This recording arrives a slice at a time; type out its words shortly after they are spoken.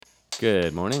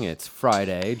Good morning. It's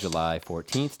Friday, July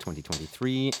 14th,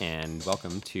 2023, and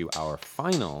welcome to our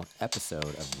final episode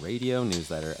of Radio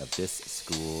Newsletter of this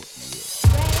school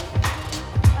year.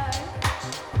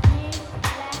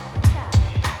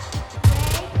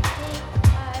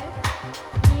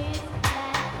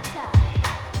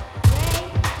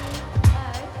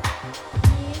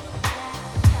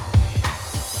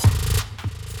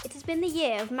 Been the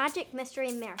year of magic, mystery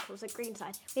and miracles at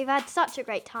Greenside. We've had such a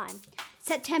great time.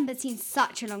 September seems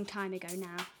such a long time ago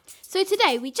now. So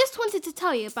today we just wanted to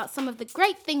tell you about some of the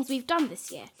great things we've done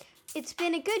this year. It's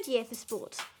been a good year for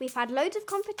sports. We've had loads of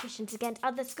competitions against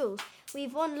other schools.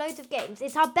 We've won loads of games.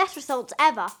 It's our best results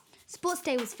ever. Sports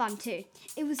Day was fun too.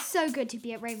 It was so good to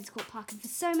be at Ravenscourt Park and for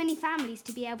so many families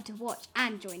to be able to watch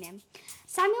and join in.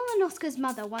 Samuel and Oscar's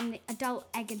mother won the adult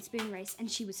egg and spoon race and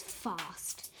she was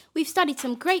fast. We've studied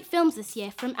some great films this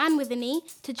year, from Anne with an E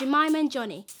to Jemima and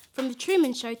Johnny, from The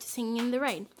Truman Show to Singing in the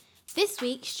Rain. This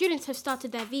week, students have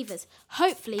started their Vivas,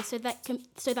 hopefully so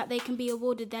that they can be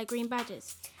awarded their green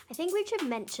badges. I think we should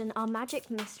mention our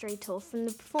magic mystery tour from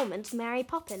the performance Mary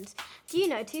Poppins. Do you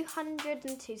know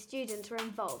 202 students were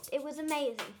involved? It was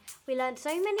amazing. We learned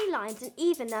so many lines and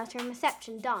even learnt a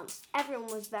reception dance.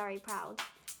 Everyone was very proud.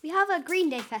 We have a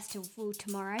Green Day festival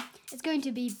tomorrow. It's going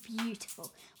to be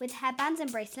beautiful, with hairbands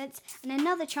and bracelets and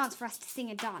another chance for us to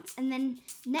sing and dance. And then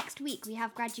next week we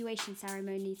have graduation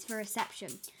ceremonies for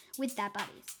reception with their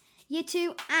buddies. Year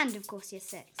 2 and of course Year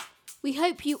 6. We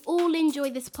hope you all enjoy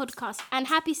this podcast and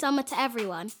happy summer to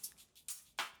everyone.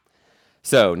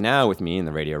 So now with me in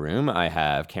the radio room, I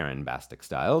have Ms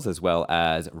Bastick-Styles as well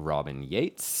as Robin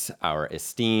Yeats, our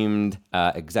esteemed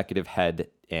executive head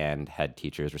and head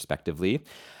teachers, respectively,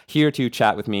 here to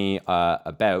chat with me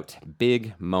about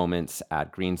big moments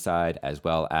at Greenside as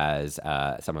well as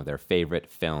some of their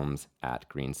favorite films at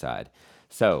Greenside.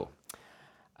 So,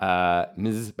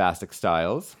 Ms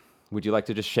Bastick-Styles, would you like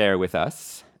to just share with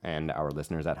us and our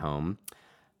listeners at home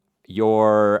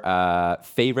your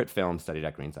favorite film studied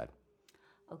at Greenside?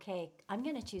 Okay, I'm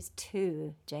going to choose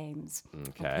 2, James.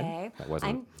 Okay. That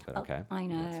wasn't, but okay. I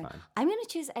know. That's fine. I'm going to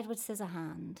choose Edward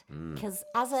Scissorhand. Because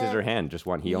as a... Scissorhand, just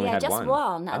one. He only had one. Yeah, just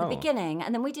one at the beginning.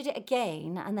 And then we did it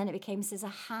again, and then it became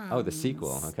Scissorhands. Oh, the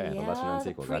sequel. Okay, the lesser-known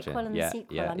sequel. The prequel and the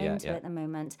sequel. I'm into it at the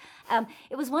moment.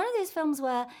 It was one of those films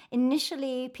where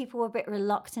initially people were a bit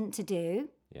reluctant to do.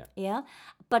 Yeah.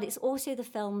 But it's also the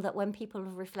film that when people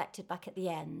have reflected back at the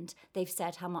end, they've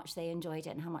said how much they enjoyed it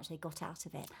and how much they got out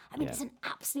of it. I mean, it's an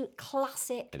absolute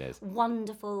classic, it is.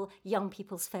 Wonderful young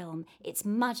people's film. It's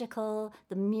magical,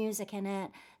 the music in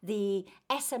it, the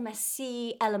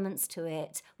SMSC elements to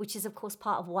it, which is, of course,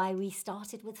 part of why we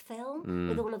started with film,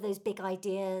 with all of those big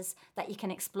ideas that you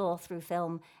can explore through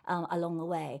film along the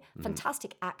way.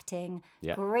 Fantastic acting,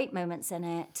 great moments in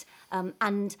it,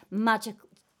 and magical.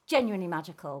 Genuinely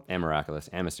magical. And miraculous,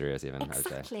 and mysterious even,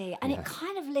 exactly. I would say. And it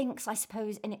kind of links, I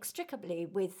suppose, inextricably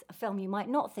with a film you might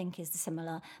not think is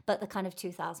similar, but the kind of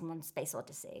 2001 Space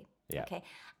Odyssey. Yeah. Okay.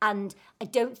 And I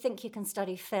don't think you can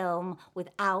study film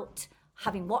without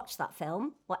having watched that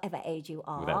film, whatever age you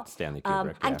are. Without Stanley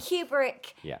Kubrick. And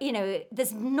Kubrick, you know,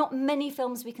 there's not many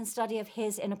films we can study of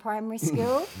his in a primary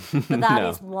school, but that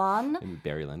is one. Maybe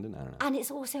Barry Lyndon, I don't know. And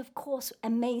it's also, of course,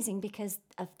 amazing because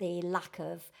of the lack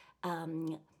of...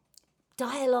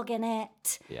 dialogue in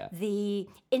it, the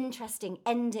interesting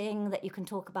ending that you can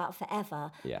talk about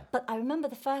forever. Yeah. But I remember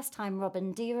the first time,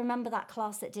 Robin, do you remember that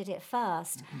class that did it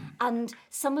first? And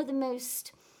some of the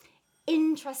most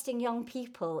interesting young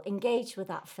people engaged with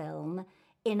that film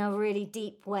in a really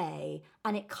deep way.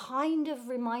 And it kind of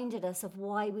reminded us of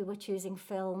why we were choosing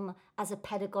film as a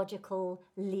pedagogical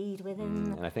lead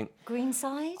within and I think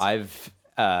Greenside. I've,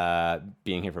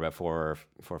 being here for about four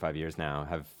or 5 years now,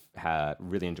 have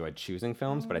really enjoyed choosing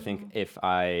films, but I think if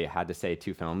I had to say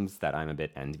 2 films that I'm a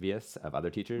bit envious of other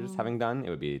teachers having done, it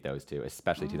would be those 2,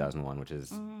 especially 2001, which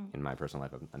is, in my personal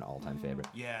life, an all-time favorite.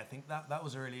 Yeah, I think that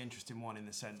was a really interesting one in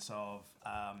the sense of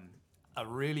a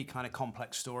really kind of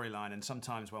complex storyline, and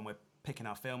sometimes when we're picking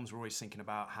our films, we're always thinking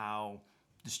about how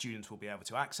the students will be able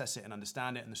to access it and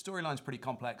understand it, and the storyline's pretty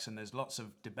complex, and there's lots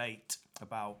of debate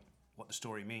about what the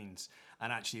story means.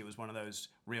 And actually, it was one of those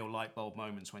real light bulb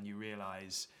moments when you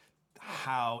realise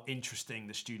how interesting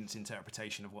the students'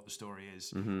 interpretation of what the story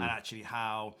is, and actually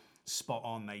how spot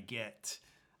on they get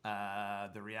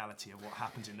the reality of what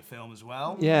happens in the film as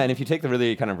well. Yeah, and if you take the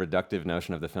really kind of reductive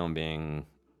notion of the film being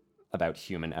about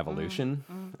human evolution.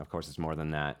 Of course, it's more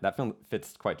than that. That film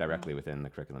fits quite directly within the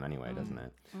curriculum anyway, doesn't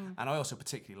it? And I also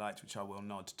particularly liked, which I will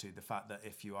nod to, the fact that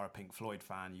if you are a Pink Floyd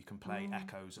fan, you can play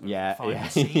echoes of Yeah, the final yeah,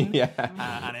 scene, yeah.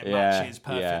 And it Yeah, matches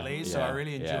perfectly. yeah, So I yeah,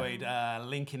 really yeah. enjoyed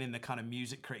linking in the kind of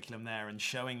music curriculum there and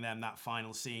showing them that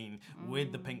final scene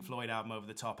with the Pink Floyd album over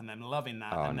the top, and them loving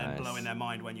that, and then nice. blowing their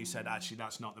mind when you said, actually,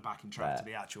 that's not the backing track to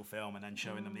the actual film, and then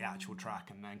showing them the actual track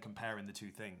and then comparing the two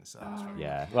things. So that's very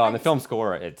Yeah. Well, and the film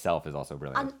score itself is also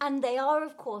brilliant. And they are,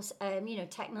 of course,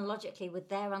 technologically, with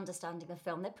their understanding of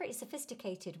film, they're pretty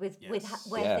sophisticated with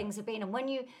where Yeah. things have been. And when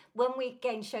we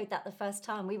again showed that the first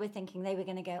time, we were thinking they were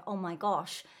going to go, oh my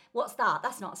gosh, what's that?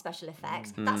 That's not a special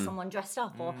effect. That's someone dressed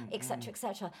up, or etc.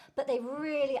 etc. But they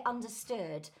really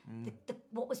understood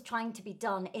what was trying to be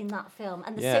done in that film,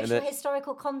 and the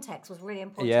socio-historical context was really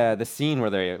important. Yeah, the scene where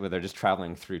they're just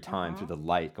traveling through time, through the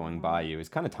light going by you, is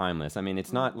kind of timeless. I mean,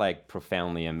 it's not like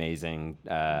profoundly amazing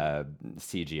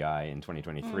CGI in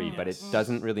 2023, but it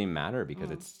doesn't really matter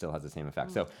because it still has the same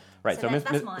effect. So, right. So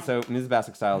that's mine. Ms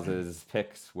Bastick-Styles'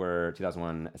 picks were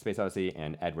 2001: A Space Odyssey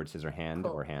and Edward Scissorhand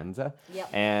or Hansa. Yep.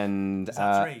 And Is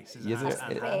that three?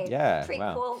 yeah,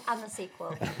 Prequel wow. and the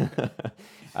sequel.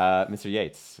 Mr.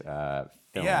 Yates.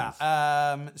 Films.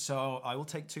 Yeah, so I will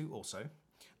take two also.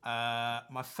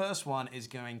 My first one is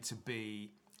going to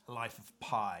be Life of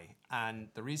Pi, and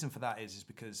the reason for that is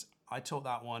because I taught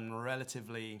that one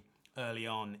relatively early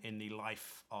on in the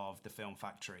life of the film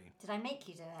factory. Did I make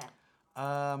you do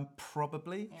it?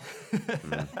 Probably.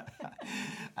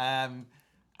 Yeah.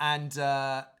 And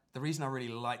the reason I really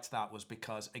liked that was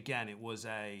because, again, it was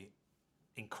a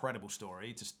incredible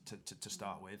story to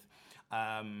start with.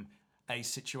 A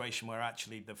situation where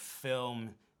actually the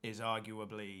film is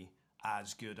arguably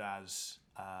as good as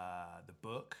the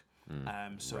book.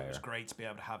 So it was great to be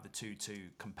able to have the two to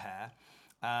compare.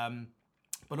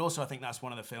 But also I think that's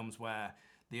one of the films where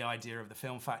the idea of the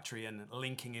film factory and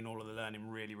linking in all of the learning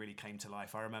really, really came to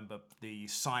life. I remember the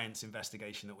science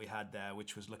investigation that we had there,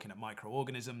 which was looking at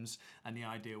microorganisms, and the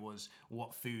idea was,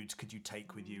 what foods could you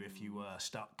take with you if you were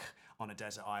stuck on a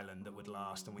desert island that would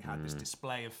last? And we had this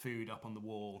display of food up on the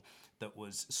wall that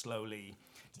was slowly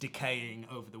decaying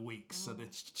over the weeks. So the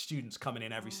students coming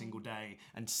in every single day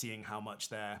and seeing how much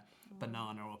their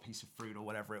banana or piece of fruit or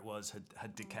whatever it was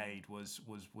had decayed was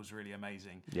really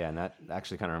amazing. Yeah, and that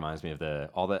actually kind of reminds me of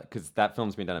because that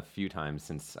film's been done a few times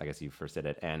since I guess you first did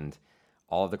it, and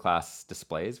all of the class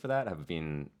displays for that have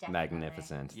been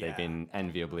magnificent. Yeah. They've been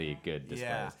enviably good displays.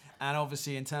 Yeah, and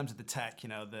obviously in terms of the tech,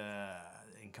 in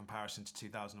comparison to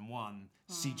 2001,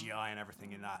 CGI and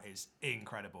everything in that is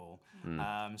incredible.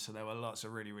 So there were lots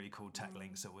of really, really cool tech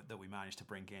links that we managed to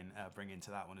bring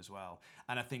into that one as well.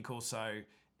 And I think also,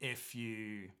 if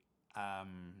you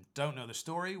don't know the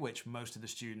story, which most of the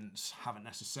students haven't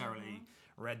necessarily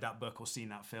read that book or seen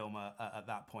that film at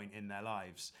that point in their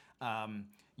lives,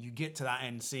 you get to that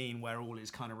end scene where all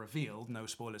is kind of revealed, no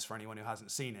spoilers for anyone who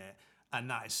hasn't seen it, and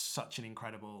that is such an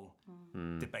incredible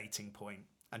debating point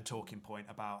and talking point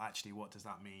about actually what does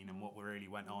that mean and what really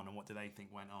went on and what do they think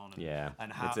went on,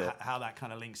 and how that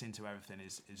kind of links into everything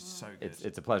is so good.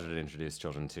 It's a pleasure to introduce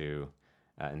children to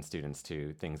and students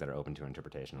to things that are open to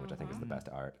interpretation, which I think is the best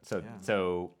art. So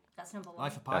That's number one.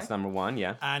 Life of Pi. That's number one,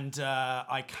 yeah. And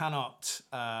I cannot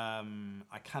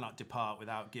depart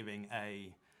without giving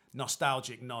a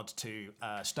nostalgic nod to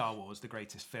Star Wars, the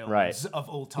greatest films of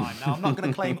all time. Now, I'm not going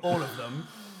to claim all of them,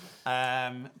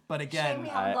 but again, Shame we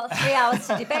haven't got 3 hours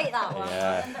to debate that one.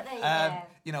 Yeah. But there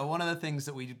you go. One of the things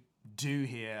that we do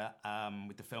here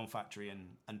with the Film Factory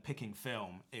and picking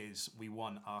film is we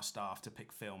want our staff to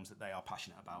pick films that they are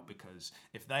passionate about, because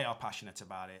if they are passionate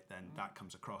about it, then that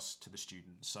comes across to the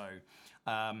students. So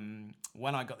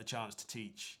when I got the chance to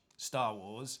teach Star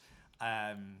Wars,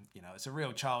 it's a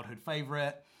real childhood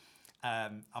favourite.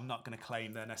 I'm not going to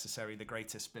claim they're necessarily the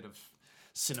greatest bit of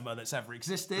cinema that's ever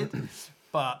existed,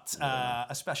 but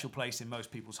a special place in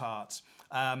most people's hearts.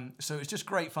 So it's just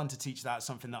great fun to teach that,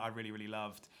 something that I really, really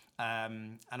loved.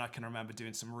 And I can remember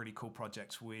doing some really cool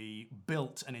projects. We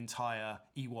built an entire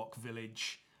Ewok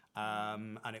village,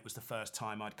 and it was the first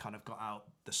time I'd kind of got out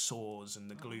the saws and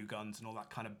the glue guns and all that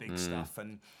kind of big stuff,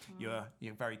 and you're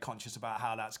very conscious about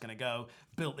how that's going to go.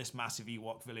 Built this massive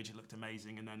Ewok village, it looked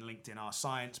amazing, and then linked in our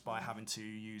science by having to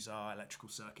use our electrical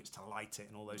circuits to light it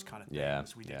and all those kind of things. Yeah,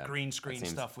 We did green screen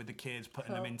stuff with the kids,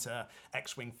 putting them into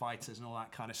X-Wing fighters and all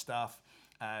that kind of stuff.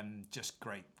 Just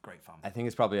great fun. I think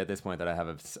it's probably at this point that I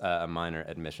have a minor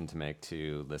admission to make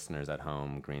to listeners at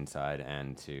home, Greenside,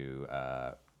 and to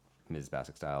Ms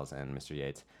Bastick-Styles and Mr.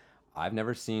 Yates. I've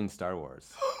never seen Star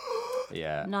Wars.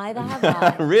 Yeah. Neither have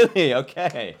I. Really?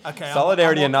 Okay. Okay,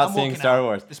 Solidarity and not I'm seeing walking Star out.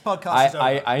 Wars. This podcast is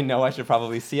over. I know I should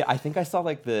probably see it. I think I saw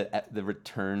like the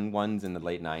return ones in the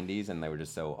late '90s, and they were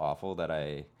just so awful that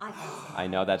I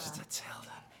know that's just.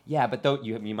 Yeah, but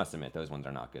you must admit those ones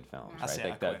are not good films, That's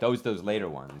right? it, Like those later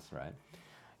ones, right?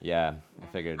 Yeah, I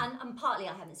figured. And partly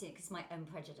I haven't seen it because my own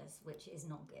prejudice, which is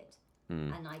not good.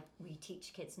 And we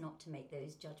teach kids not to make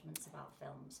those judgments about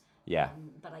films. Yeah.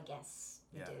 But I guess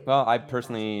we do. Well, I in a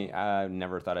personally better way.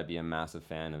 never thought I'd be a massive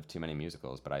fan of too many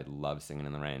musicals, but I love Singing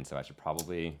in the Rain, so I should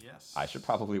probably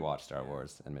watch Star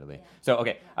Wars, admittedly. Yeah. So,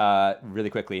 okay, really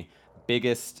quickly,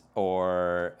 biggest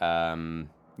or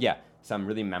some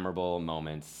really memorable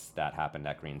moments that happened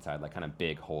at Greenside, like kind of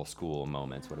big whole school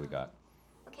moments. What do we got?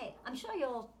 Okay, I'm sure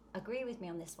you'll agree with me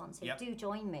on this one, so Yep. do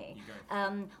join me. You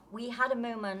go. We had a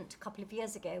moment a couple of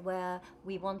years ago where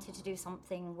we wanted to do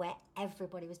something where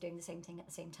everybody was doing the same thing at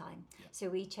the same time. So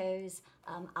we chose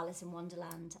Alice in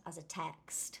Wonderland as a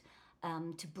text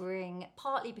to bring,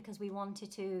 partly because we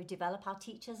wanted to develop our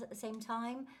teachers at the same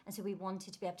time, and so we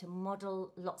wanted to be able to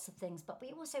model lots of things, but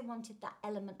we also wanted that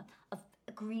element of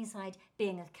Greenside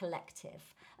being a collective,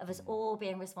 of us all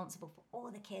being responsible for all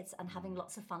the kids and having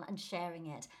lots of fun and sharing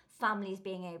it, families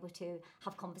being able to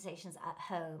have conversations at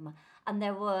home. And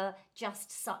there were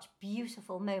just such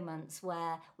beautiful moments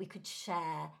where we could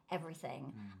share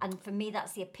everything. And for me,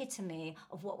 that's the epitome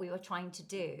of what we were trying to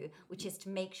do, which is to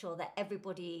make sure that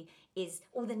everybody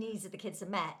all the needs of the kids are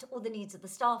met, all the needs of the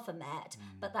staff are met,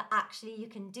 but that actually you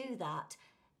can do that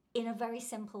in a very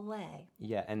simple way.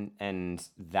 Yeah, and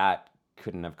that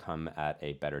couldn't have come at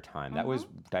a better time. That was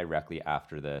directly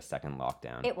after the second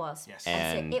lockdown. It was. Yes.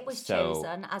 And so it was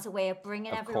chosen as a way of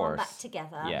bringing everyone back course.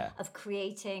 together, Yeah. of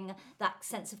creating that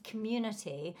sense of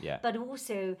community, Yeah. but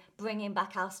also bringing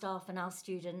back our staff and our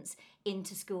students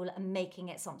into school and making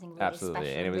it something really Absolutely.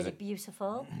 special And it and was really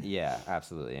beautiful. Yeah,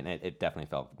 absolutely, and it definitely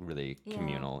felt really Yeah.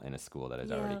 communal in a school that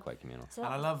is already Yeah. quite communal. So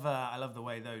And I love the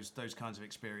way those kinds of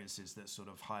experiences that sort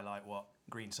of highlight what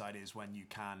Greenside is when you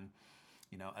can,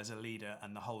 as a leader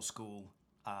and the whole school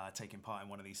taking part in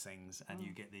one of these things, and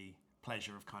you get the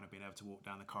pleasure of kind of being able to walk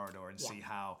down the corridor and see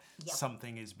how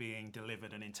something is being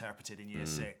delivered and interpreted in year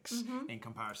 6 in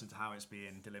comparison to how it's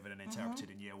being delivered and interpreted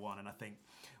in year 1. And I think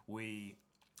we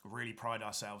really pride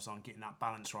ourselves on getting that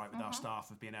balance right with our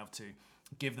staff, of being able to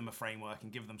give them a framework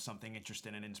and give them something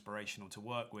interesting and inspirational to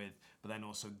work with, but then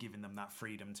also giving them that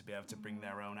freedom to be able to bring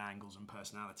their own angles and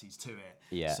personalities to it.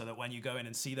 Yeah. So that when you go in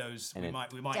and see those, And we might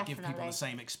give people Definitely. the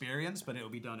same experience, but it will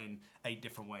be done in 8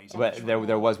 different ways. But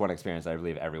there was one experience I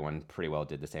believe everyone pretty well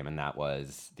did the same, and that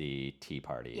was the tea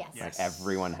party. Yes. Like Yes.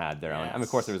 everyone had their own. I mean, of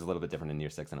course, it was a little bit different in year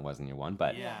 6 than it was in year 1,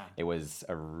 but Yeah. it was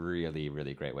a really,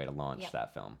 really great way to launch Yep.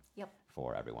 that film Yep.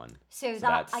 for everyone. So that,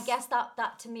 that's- I guess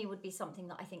that to me would be something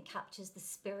that I think captures the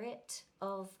spirit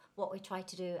of what we try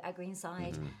to do at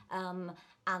Greenside,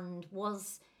 and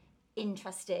was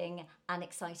interesting and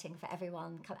exciting for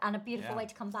everyone, and a beautiful Yeah. way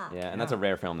to come back. Yeah, and that's a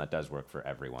rare film that does work for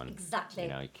everyone. Exactly.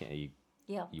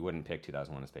 Yeah. You wouldn't pick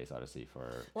 2001: A Space Odyssey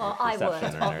for Well, I would,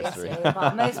 reception or obviously, nursery.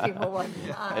 but most people wouldn't,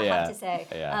 I Yeah, have to say.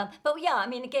 yeah. But yeah, I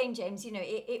mean, again, James,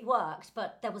 it worked,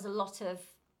 but there was a lot of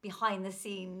behind the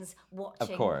scenes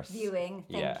watching, course. viewing,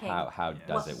 thinking. Yeah, how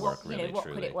does it work really, what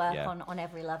truly? could it work Yeah. on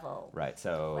every level? Right,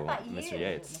 so What about Mr. you,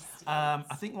 Yeats. Mr.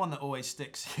 I think one that always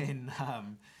sticks in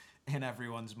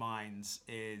everyone's minds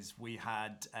is we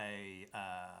had a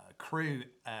crew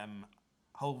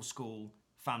whole school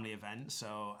family event.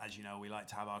 So as you know, we like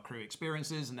to have our crew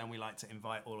experiences, and then we like to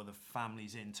invite all of the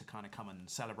families in to kind of come and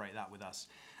celebrate that with us.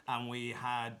 And we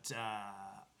had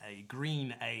a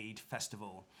Green Aid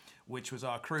festival, which was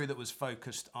our crew that was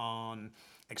focused on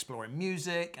exploring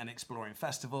music and exploring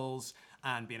festivals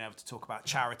and being able to talk about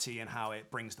charity and how it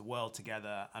brings the world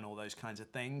together and all those kinds of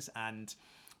things. And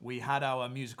we had our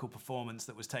musical performance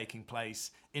that was taking place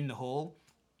in the hall,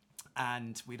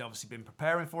 and we'd obviously been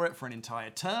preparing for it for an entire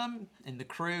term in the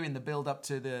crew, in the build up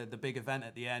to the big event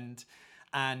at the end.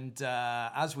 And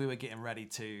as we were getting ready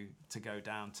to go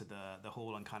down to the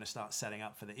hall and kind of start setting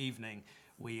up for the evening,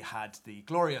 we had the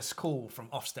glorious call from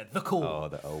Ofsted, the call. Oh,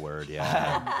 the O word,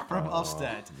 yeah. From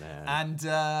Ofsted, man.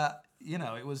 and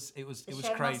it was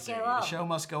show crazy. must go The on. show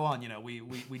must go on.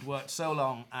 We'd worked so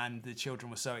long, and the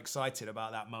children were so excited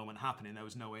about that moment happening. There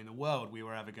was no way in the world we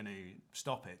were ever going to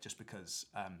stop it, just because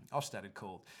Ofsted had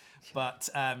called. But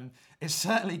it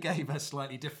certainly gave a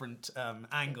slightly different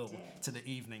angle to the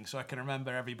evening. So I can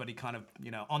remember everybody kind of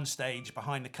on stage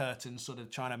behind the curtains, sort of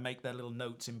trying to make their little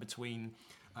notes in between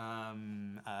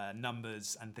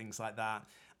numbers and things like that.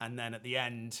 And then at the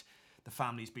end, the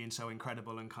families being so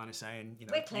incredible and kind of saying,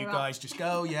 We'll clear you up. guys just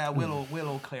go, yeah, we'll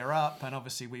all clear up. And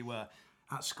obviously we were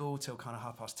at school till kind of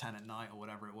 10:30 at night or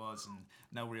whatever it was, and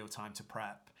no real time to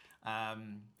prep.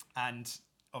 And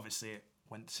obviously it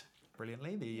went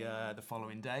brilliantly the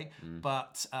following day.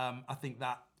 But I think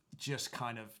that just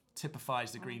kind of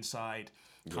typifies the Greenside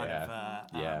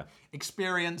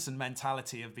experience and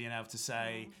mentality of being able to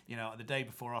say, the day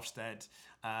before Ofsted,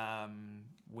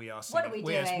 we are singing, What are we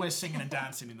doing? we're singing and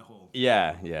dancing in the hall.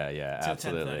 Yeah, Till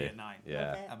absolutely. 10:30 at night.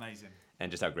 Yeah. Amazing. And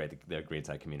just how great the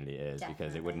Greenside community is,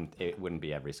 because it wouldn't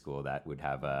be every school that would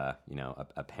have a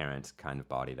parent kind of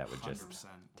body that would just 100%.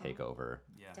 take over,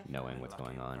 knowing what's Lucky,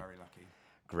 going on. Very lucky.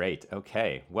 Great.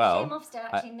 Okay. Well. Shame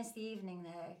Ofsted actually missed the evening,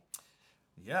 though.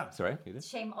 Yeah. Sorry. You did?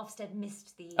 Shame Ofsted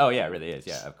missed the evening. Oh yeah, it really is.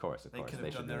 Yeah, of course. They could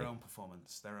have done their own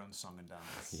performance, their own song and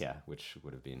dance. Yeah, which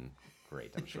would have been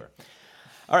great, I'm sure.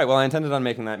 All right. Well, I intended on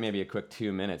making that maybe a quick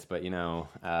 2 minutes, but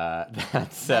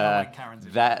that's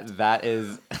that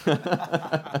is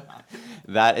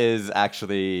that is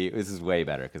actually, this is way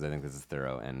better, because I think this is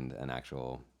thorough and an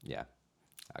actual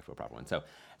proper one. So,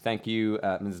 thank you,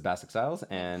 Mrs Bastick-Styles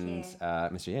and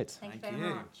Mr Yeats. Thank you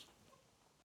very much.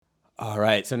 All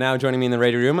right. So now joining me in the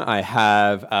radio room, I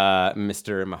have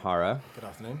Mr Mahara. Good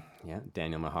afternoon. Yeah,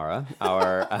 Daniel Mahara,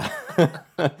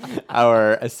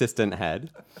 our assistant head,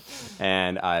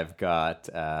 and I've got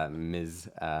Ms.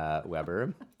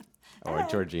 Weber, or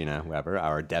Georgina Weber,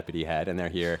 our deputy head, and they're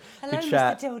here Hello, to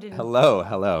chat. Mr. Tilden.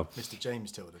 Hello. Mr.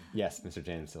 James Tilden. Yes, Mr.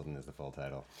 James Tilden is the full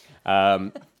title.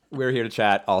 We're here to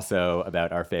chat also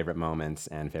about our favorite moments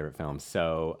and favorite films.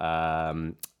 So,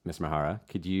 Ms. Mahara,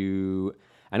 could you?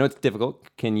 I know it's difficult.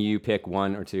 Can you pick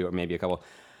one or two, or maybe a couple,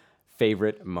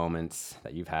 favorite moments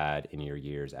that you've had in your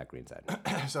years at Greenside?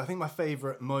 So I think my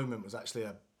favourite moment was actually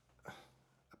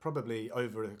probably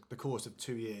over the course of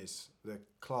 2 years. The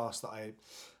class that I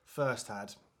first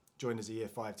had, joined as a year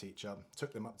 5 teacher,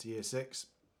 took them up to year 6.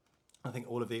 I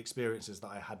think all of the experiences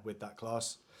that I had with that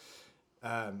class,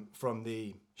 from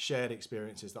the shared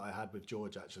experiences that I had with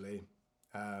George actually,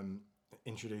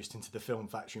 introduced into the film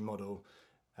factory model,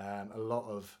 a lot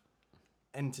of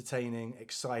entertaining,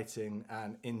 exciting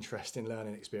and interesting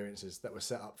learning experiences that were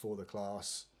set up for the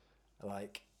class,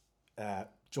 like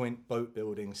joint boat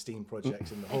building steam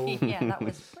projects in the hall. Yeah, that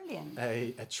was brilliant.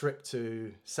 A trip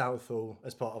to Southall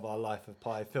as part of our Life of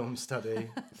Pi film study.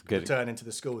 Good. Return into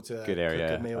the school to Good area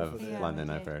cook a meal of for the, London,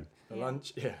 I've heard. the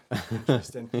lunch. Yeah,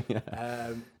 interesting.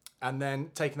 And then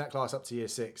taking that class up to year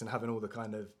 6 and having all the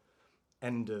kind of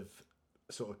end of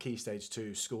sort of key stage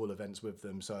 2 school events with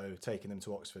them. So taking them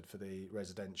to Oxford for the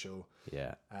residential.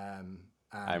 Yeah. And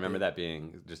I remember that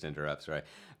being, just to interrupt, sorry,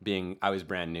 I was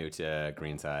brand new to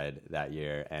Greenside that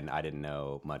year, and I didn't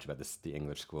know much about the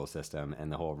English school system,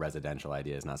 and the whole residential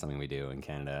idea is not something we do in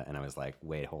Canada. And I was like,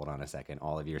 wait, hold on a second.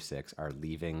 All of year 6 are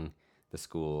leaving the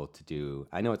school to do,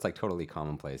 I know it's like totally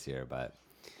commonplace here, but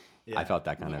I felt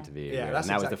that kind of to be weird. that's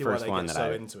and that exactly was the first why they one get that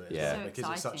so I into it, yeah, So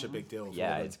because it's such a exciting. big deal for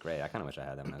yeah, them. it's great. I kind of wish I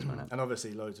had them when I was growing up. And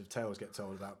obviously loads of tales get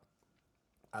told about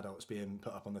adults being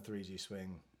put up on the 3G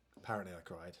swing. Apparently I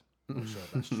cried. I'm not sure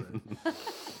if that's true.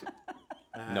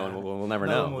 No one will, we'll never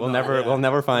no know. one will We'll know, never yeah. we'll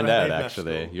never find When out. they've left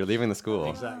Actually, school. you're leaving the school.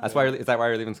 Exactly. That's why. Is that why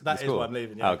you're leaving the That is school? why I'm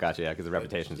leaving, yeah. Oh, gotcha. Yeah, because the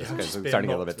reputation's Yeah, just just it's being starting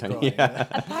to get a little bit mocked tiny. for Yeah.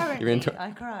 Apparently, You're into-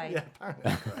 I cried. Yeah,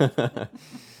 apparently I cried.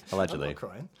 Allegedly. I'm not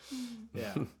crying.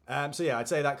 Yeah. So yeah, I'd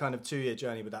say that kind of 2-year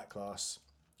journey with that class.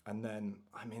 And then,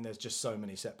 I mean, there's just so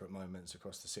many separate moments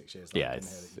across the 6 years. That Yeah, I've been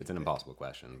here that you it's can an pick. impossible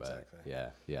question, but Exactly.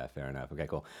 yeah, fair enough. Okay,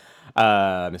 cool.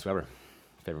 Miss Weber,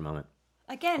 favorite moment?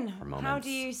 Again, Or how moments.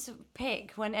 do you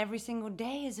pick when every single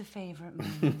day is a favourite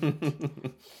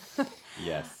moment?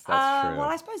 Yes, that's true. Well,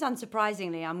 I suppose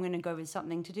unsurprisingly, I'm going to go with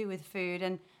something to do with food.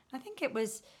 And I think it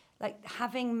was like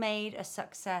having made a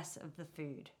success of the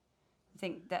food. I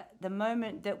think that the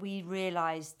moment that we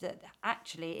realised that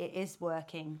actually it is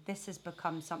working, this has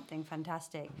become something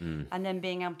fantastic. And then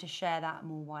being able to share that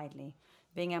more widely,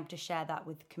 being able to share that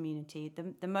with the community.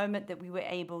 The moment that we were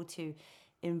able to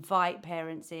invite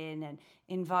parents in and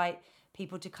invite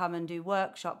people to come and do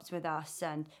workshops with us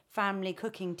and family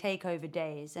cooking takeover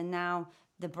days, and now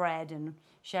the bread and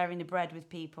sharing the bread with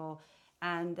people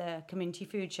and the community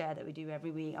food share that we do every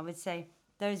week. I would say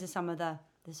those are some of the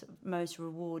sort of most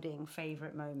rewarding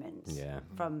favourite moments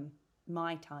from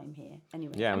my time here.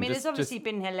 Anyway, Yeah, I mean, just- there's obviously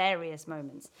been hilarious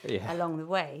moments along the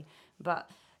way,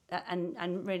 but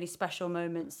and really special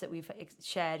moments that we've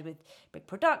shared with big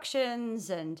productions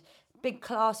and big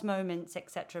class moments,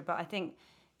 etc. But I think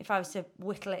if I was to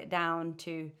whittle it down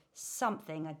to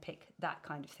something, I'd pick that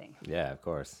kind of thing. Yeah, of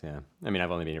course. Yeah. I mean,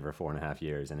 I've only been here for 4.5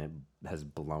 years, and it has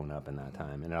blown up in that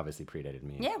time, and it obviously predated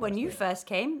me. Yeah, when you first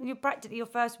came, you practically your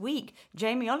first week,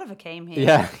 Jamie Oliver came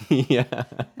here.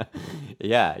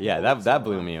 Yeah, yeah. That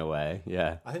blew me away.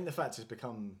 Yeah. I think the fact it's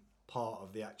become part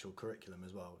of the actual curriculum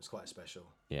as well. It's quite special.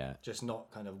 Yeah. Just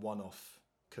not kind of one-off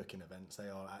cooking events. They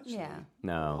are actually. Yeah.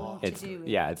 No, to it's do with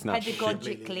it's not.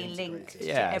 pedagogically linked.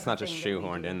 Yeah, to it's not just everything that we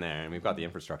shoehorned do. in there, and we've got the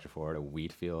infrastructure for it: a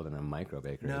wheat field and a micro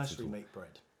bakery. It's Nursery just- make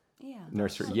bread. Yeah.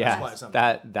 Nursery. That's Yeah, quite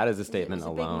something. that is a statement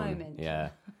was a big alone. moment. Yeah.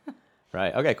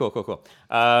 Right. Okay. Cool.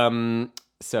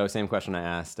 So same question I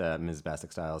asked Ms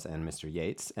Bastick-Styles and Mr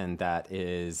Yeats, and that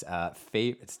is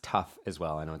it's tough as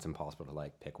well. I know it's impossible to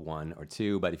like pick one or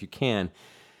two, but if you can,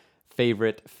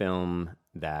 favorite film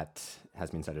that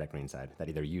has been studied at Greenside that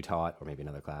either you taught or maybe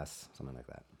another class, something like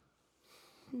that.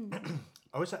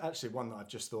 I wish actually one that I've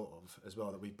just thought of as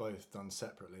well that we've both done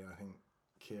separately, and I think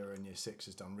Kira in Year 6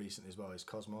 has done recently as well, is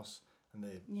Cosmos, and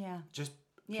just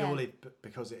purely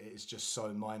because it is just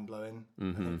so mind-blowing.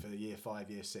 I think for the Year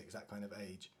 5, Year 6, that kind of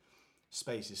age,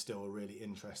 space is still a really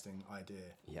interesting idea.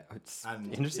 Yeah, it's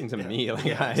And interesting to yeah, me. Like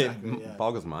yeah, exactly, it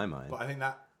boggles my mind. But I think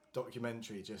that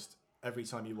documentary, just every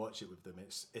time you watch it with them,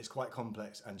 it's quite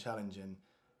complex and challenging,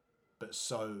 but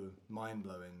so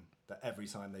mind-blowing that every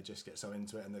time they just get so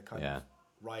into it, and the kind of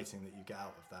writing that you get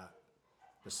out of that,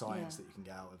 the science that you can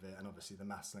get out of it, and obviously the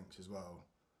maths links as well,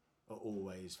 are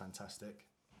always fantastic.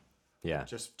 Yeah,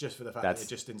 Just for the fact that it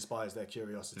just inspires their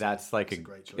curiosity. That's like it's a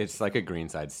great choice. It's like a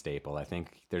Greenside staple. I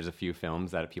think there's a few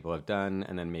films that people have done,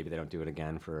 and then maybe they don't do it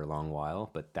again for a long while,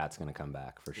 but that's going to come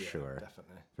back for sure.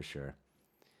 Definitely. For sure.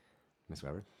 Miss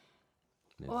Weber?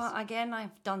 Well, again,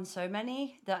 I've done so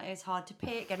many that it's hard to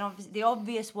pick. And obviously, the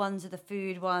obvious ones are the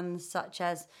food ones, such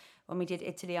as when we did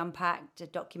Italy Unpacked, a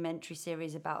documentary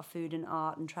series about food and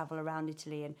art and travel around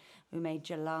Italy. And we made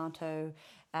gelato,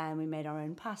 and we made our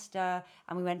own pasta,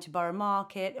 and we went to Borough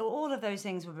Market. All of those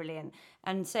things were brilliant.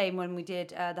 And same when we did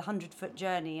the 100-foot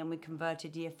journey, and we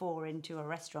converted Year 4 into a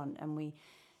restaurant, and we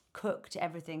cooked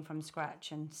everything from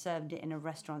scratch and served it in a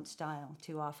restaurant style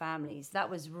to our families. That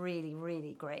was really,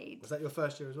 really great. Was that your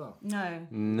first year as well? No.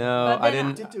 No, But I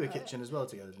then didn't. You did do a kitchen as well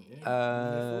together, didn't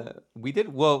you? We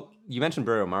did. Well, you mentioned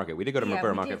Borough Market. We did go to Yeah,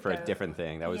 Borough we Market did for a go. different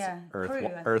thing. That was Crew.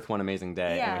 Earth One Amazing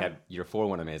Day, and Yeah. we had Year 4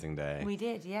 One Amazing Day. We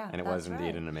did, yeah. And it that's was indeed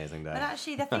right. an amazing day. But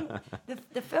actually, I think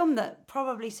the film that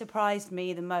probably surprised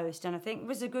me the most, and I think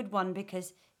was a good one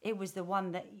because it was the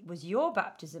one that was your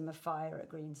baptism of fire at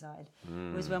Greenside,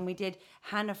 was when we did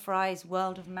Hannah Fry's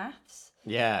World of Maths.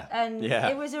 Yeah. And yeah.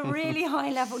 it was a really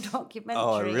high-level documentary.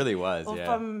 Oh, it really was, yeah.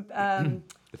 From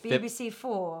BBC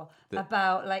 4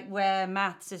 about like where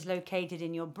maths is located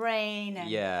in your brain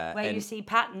and where you see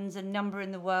patterns and number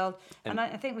in the world. And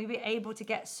I think we were able to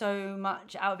get so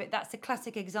much out of it. That's a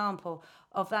classic example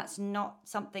of that's not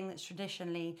something that's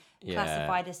traditionally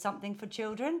classified as something for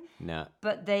children. No.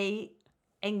 But they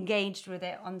engaged with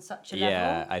it on such a Yeah,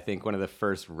 level. I think one of the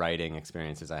first writing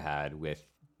experiences I had with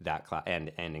that class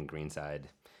and in Greenside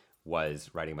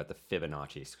was writing about the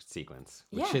Fibonacci sequence,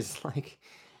 which is like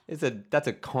that's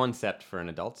a concept for an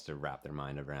adults to wrap their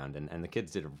mind around, and the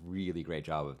kids did a really great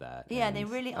job of that. Yeah, and they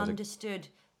really understood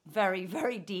very,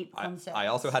 very deep concepts. I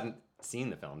also hadn't seen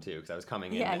the film too because I was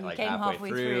coming in and you like came halfway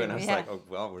through, and I was yeah. like, oh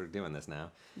well, we're doing this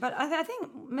now. But I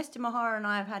think Mr Mahara and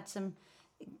I have had some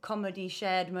comedy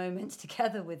shared moments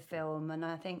together with film, and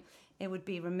I think it would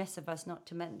be remiss of us not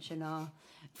to mention our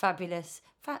fabulous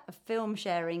film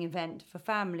sharing event for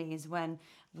families when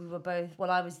we were both, well,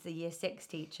 I was the Year 6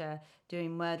 teacher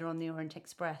doing Murder on the Orient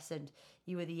Express, and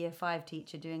you were the Year 5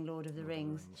 teacher doing Lord of the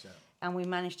Rings. And we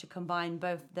managed to combine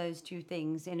both those two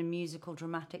things in a musical,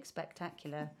 dramatic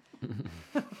spectacular.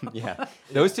 Yeah,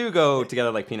 those two go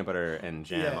together like peanut butter and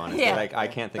jam. Yeah. Honestly, Yeah. like I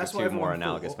can't think That's of what two more everyone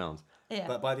analogous thought. films. Yeah.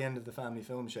 But by the end of the family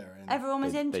film sharing, Everyone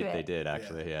was into it. They did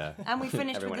actually, yeah. And we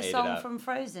finished Everyone with a ate it song up. from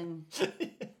Frozen.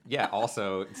 Yeah,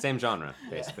 also same genre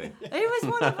basically. It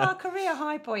was one of our career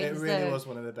high points. it really though. was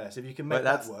one of the best. If you can But make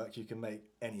that that's- work, you can make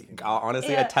anything.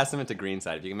 Honestly, Yeah. a testament to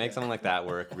Greenside. If you can make something like that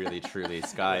work, really, truly,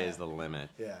 sky is the limit.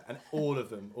 Yeah, and all of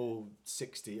them, all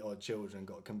 60 odd children,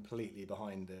 got completely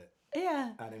behind it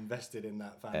Yeah. and invested in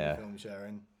that family film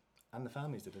sharing, and the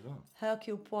families did as well.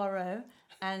 Hercule Poirot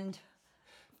and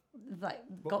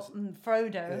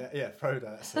Frodo. Yeah, Frodo.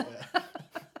 That's it, yeah.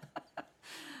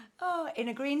 Oh, in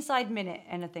a Greenside minute,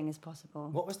 anything is possible.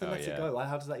 What was the Let yeah. It Go?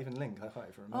 How does that even link? I can't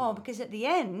even remember. Oh, because at the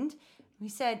end, we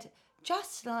said,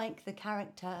 just like the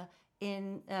character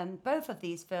in both of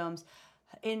these films,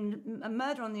 in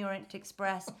Murder on the Orient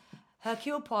Express,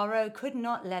 Hercule Poirot could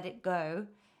not let it go.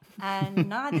 and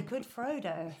neither could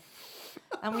Frodo.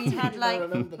 And we had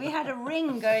a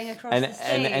ring going across the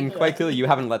stage. And quite clearly, you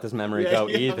haven't let this memory go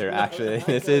either. Actually,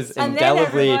 this is And then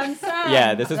indelibly. everyone sang,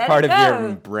 Yeah, this is "Let part it of your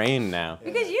go." brain now.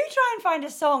 Because you try and find a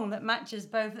song that matches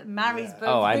both, that marries both.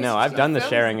 Oh, I those know. two I've done the films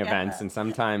sharing together. events, and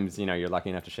sometimes you're lucky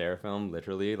enough to share a film,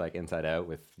 literally like Inside Out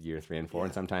with year 3 and 4,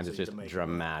 and sometimes so it's you just can make it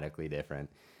dramatically different.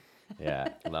 Yeah,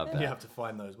 love that. You have to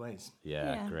find those ways.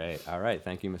 Yeah, great. All right,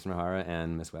 thank you, Ms. Mahara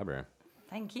and Ms. Weber.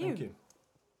 Thank you. Thank you.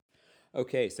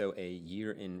 Okay, so a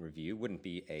year in review wouldn't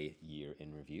be a year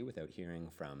in review without hearing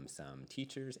from some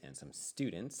teachers and some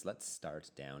students. Let's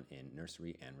start down in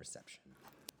nursery and reception.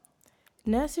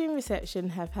 Nursery and reception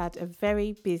have had a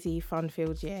very busy,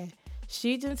 fun-filled year.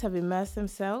 Students have immersed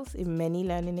themselves in many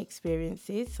learning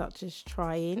experiences, such as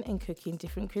trying and cooking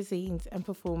different cuisines and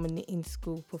performing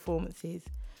in-school performances.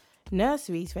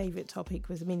 Nursery's favourite topic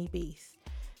was mini beasts,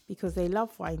 because they love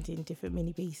finding different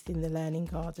mini beasts in the learning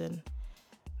garden,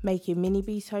 making mini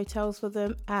beast hotels for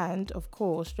them, and of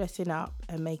course dressing up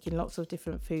and making lots of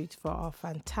different foods for our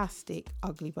fantastic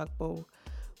Ugly Bug Ball,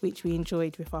 which we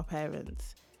enjoyed with our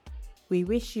parents. We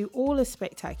wish you all a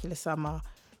spectacular summer.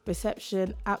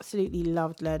 Reception absolutely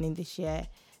loved learning this year.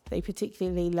 They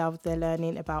particularly loved their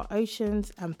learning about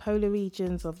oceans and polar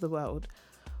regions of the world,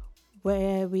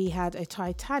 where we had a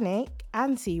Titanic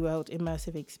and SeaWorld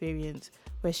immersive experience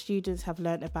where students have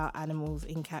learnt about animals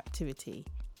in captivity.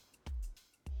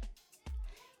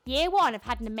 Year 1 have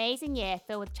had an amazing year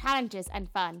filled with challenges and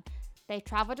fun. They've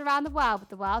travelled around the world with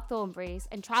the Wild Thornberrys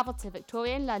and travelled to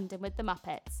Victorian London with the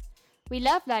Muppets. We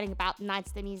love learning about the Knights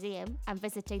of the Museum and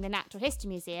visiting the Natural History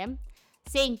Museum,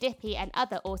 seeing Dippy and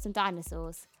other awesome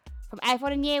dinosaurs. From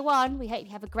everyone in Year 1, we hope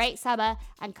you have a great summer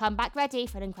and come back ready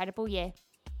for an incredible year.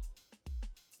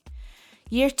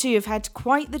 Year 2 have had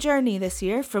quite the journey this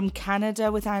year, from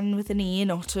Canada with Anne with an E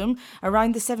in autumn,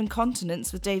 around the 7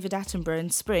 continents with David Attenborough in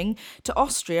spring, to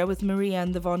Austria with Maria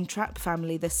and the Von Trapp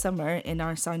family this summer in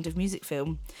our Sound of Music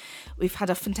film. We've had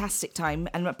a fantastic time,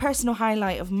 and a personal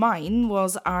highlight of mine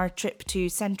was our trip to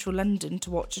central London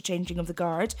to watch the Changing of the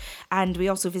Guard, and we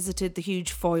also visited the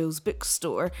huge Foyles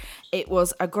bookstore. It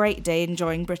was a great day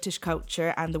enjoying British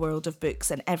culture and the world of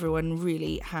books, and everyone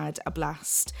really had a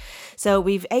blast. So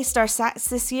we've aced our SATs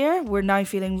this year. We're now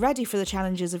feeling ready for the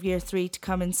challenges of Year 3 to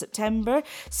come in September.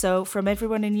 So from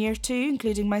everyone in Year 2,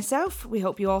 including myself, we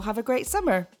hope you all have a great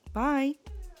summer. Bye.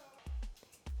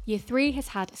 Year 3 has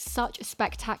had such a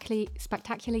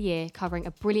spectacular year, covering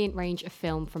a brilliant range of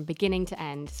film from beginning to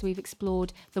end. So we've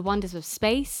explored the wonders of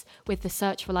space with The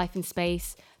Search for Life in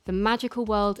Space, the magical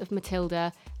world of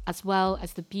Matilda, as well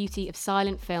as the beauty of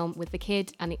silent film with The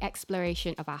Kid and the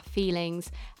exploration of our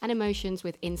feelings and emotions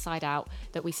with Inside Out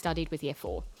that we studied with Year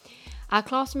 4. Our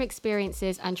classroom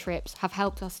experiences and trips have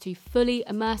helped us to fully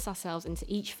immerse ourselves into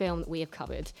each film that we have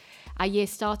covered. Our year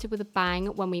started with a bang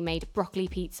when we made broccoli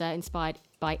pizza inspired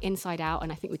by Inside Out,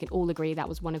 and I think we can all agree that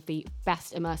was one of the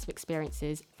best immersive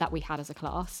experiences that we had as a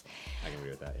class. I can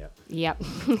agree with that, yeah. Yep.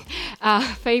 Our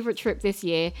favourite trip this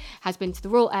year has been to the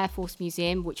Royal Air Force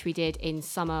Museum, which we did in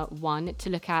summer 1, to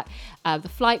look at the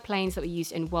flight planes that were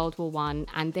used in World War I,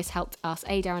 and this helped us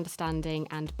aid our understanding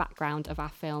and background of our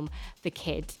film, The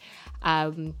Kid.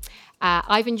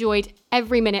 I've enjoyed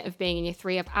every minute of being in Year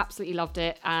 3. I've absolutely loved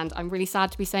it, and I'm really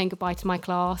sad to be saying goodbye to my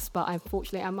class, but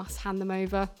unfortunately I must hand them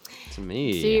over to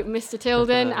me, to Mr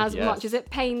Tilden, as yes. much as it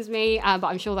pains me, but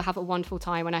I'm sure they'll have a wonderful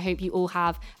time, and I hope you all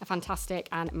have a fantastic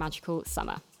and magical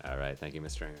summer. All right, thank you,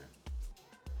 Ms. Stringer.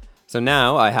 So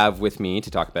now I have with me to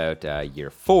talk about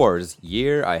Year 4's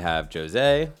year, I have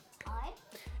Jose. Hi.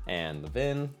 And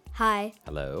Levin. Hi.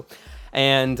 Hello.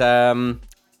 And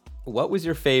what was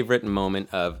your favorite moment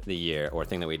of the year or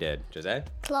thing that we did? Jose?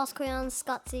 Class crayon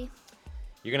Scotsy.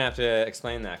 You're going to have to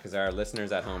explain that because our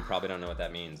listeners at home probably don't know what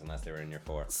that means unless they were in Year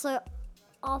 4. So,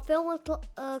 our film was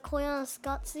Crayon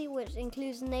Scotsy, which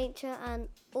includes nature and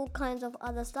all kinds of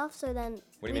other stuff. So then,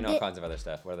 What do you mean all kinds of other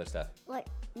stuff? What other stuff? Like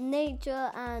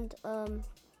nature and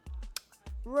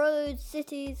roads,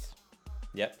 cities.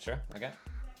 Yep, sure, okay.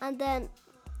 And then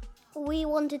we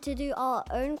wanted to do our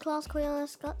own class Crayon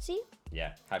Scotsy.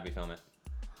 Yeah, how'd we film it?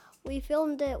 We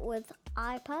filmed it with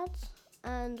iPads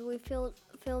and we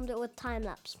filmed it with time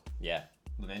lapse. Yeah.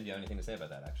 Levin, do you have anything to say about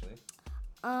that, actually?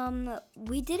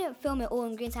 We didn't film it all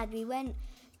in Greenside. We went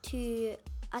to,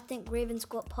 I think,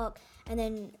 Ravenscourt Park, and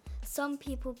then some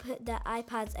people put their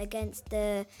iPads against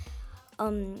the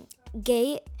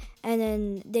gate, and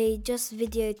then they just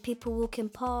videoed people walking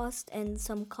past and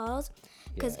some cars.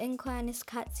 Because in Crayon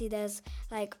Scotsy, there's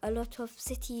like a lot of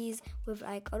cities with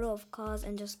like a lot of cars,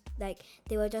 and just like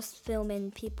they were just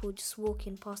filming people just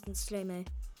walking past in slow-mo.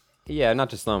 Yeah, not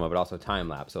just slow-mo, but also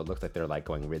time-lapse. So it looks like they're like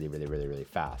going really, really, really, really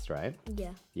fast, right? Yeah.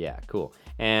 Yeah, cool.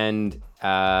 And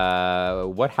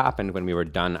what happened when we were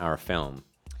done our film?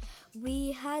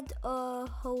 We had a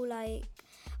whole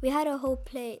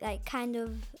play, like kind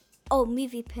of,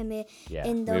 movie premiere. Yeah,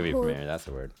 in the movie hall, premiere, that's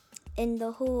the word. In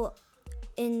the hall,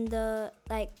 in the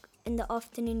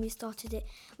afternoon we started it.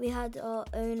 We had our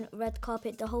own red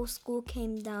carpet. The whole school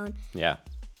came down. Yeah.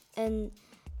 And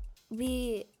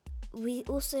we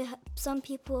also some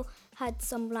people had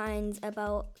some lines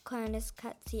about Kindness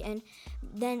Katsy, and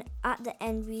then at the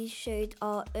end we showed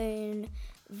our own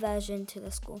version to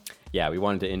the school. Yeah, we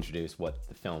wanted to introduce what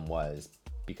the film was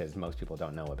because most people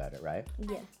don't know about it, right?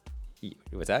 Yeah.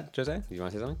 Was that, Jose? Do you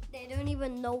want to say something? They don't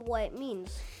even know what it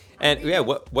means. And yeah,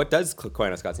 what does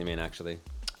Kindness Katsy mean actually?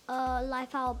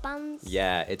 Life out of balance.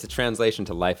 Yeah, it's a translation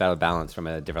to life out of balance from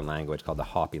a different language called the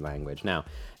Hopi language. Now,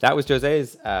 that was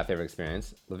Jose's favorite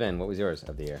experience. Levin, what was yours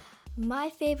of the year? My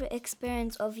favorite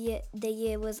experience of the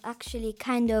year was actually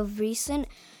kind of recent.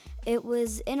 It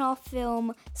was in our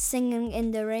film Singing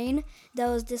in the Rain. There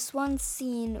was this one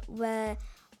scene where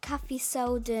Kathy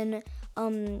Selden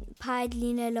pied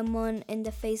Lena Lemon in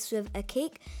the face with a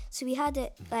cake. So we had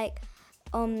it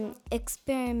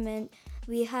experiment.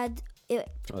 We had it.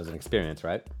 It was an experience,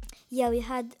 right? Yeah, we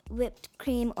had whipped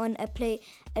cream on a plate,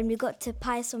 and we got to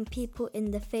pie some people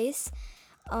in the face.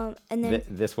 And then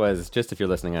This was, just if you're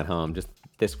listening at home,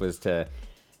 this was to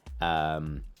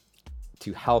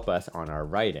help us on our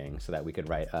writing so that we could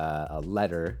write a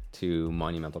letter to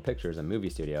Monumental Pictures, a movie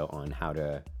studio, on how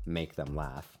to make them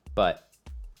laugh. But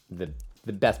the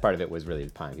best part of it was really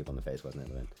pieing people in the face, wasn't it,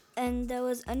 Levin? And there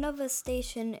was another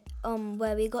station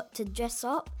where we got to dress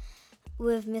up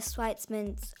with Miss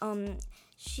Weitzman's.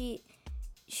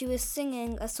 She was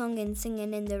singing a song in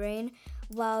Singing in the Rain,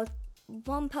 while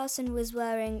one person was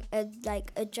wearing a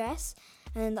dress,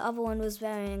 and the other one was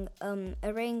wearing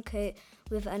a raincoat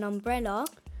with an umbrella.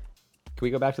 Can we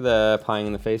go back to the pieing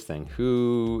in the face thing?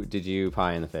 Who did you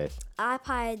pie in the face? I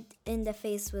pied in the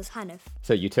face was Hanif.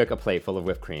 So you took a plate full of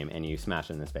whipped cream and you smashed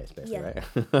it in his face, basically, Yeah.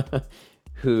 right?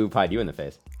 Who pied you in the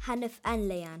face? Hanif and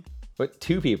Leanne What,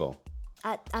 two people?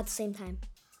 at the same time.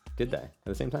 Did they? At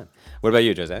the same time? What about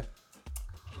you, Jose?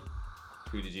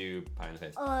 Who did you pie in the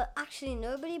face? Actually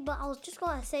nobody, but I was just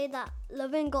gonna say that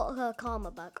Levin got her karma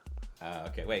back.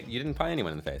 Okay, wait, you didn't pie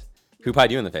anyone in the face. Who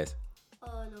pied you in the face?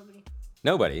 Nobody.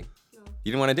 Nobody? No.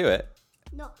 You didn't want to do it?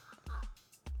 No.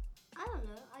 I don't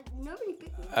know. Nobody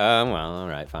picked me. Well, all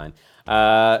right, fine.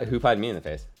 Who pied me in the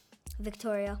face?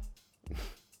 Victoria.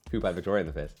 Who pied Victoria in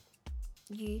the face?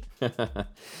 You.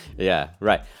 Yeah,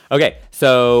 right. Okay,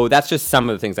 so that's just some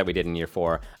of the things that we did in year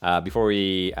 4. Before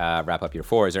we wrap up year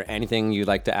 4, is there anything you'd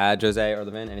like to add, Jose or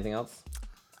Levin? Anything else?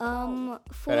 For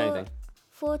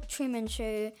Truman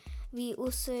Show, we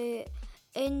also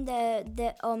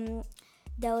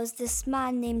there was this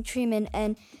man named Truman,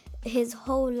 and his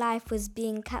whole life was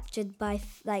being captured by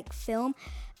film.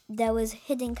 There was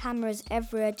hidden cameras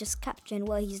everywhere just capturing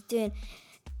what he's doing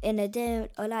in a day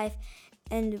or life.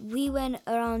 And we went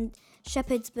around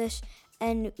Shepherd's Bush,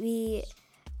 and we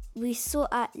saw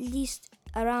at least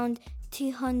around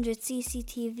 200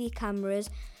 CCTV cameras.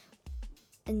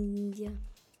 And yeah.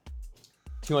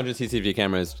 200 CCTV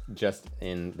cameras just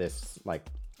in this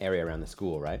area around the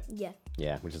school, right? Yeah.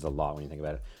 Yeah, which is a lot when you think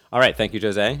about it. All right, thank you,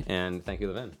 Jose, and thank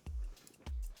you, Levin.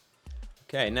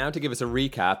 Okay, now to give us a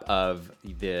recap of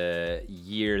the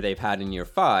year they've had in year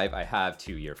 5, I have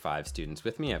 2 year 5 students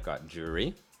with me. I've got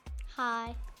Jury.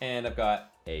 Hi. And I've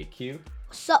got AQ.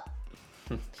 What's up?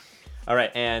 All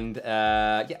right, and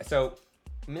so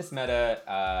Miss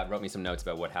Meta wrote me some notes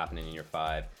about what happened in year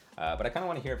 5, but I kind of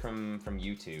want to hear from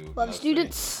you two. Well, the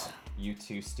students. You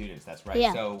two students, that's right.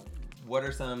 Yeah. So what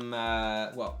are some,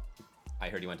 I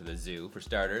heard you went to the zoo, for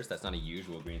starters. That's not a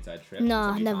usual Greenside trip.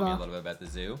 No, so you never. Tell me a little bit about the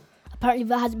zoo. Apparently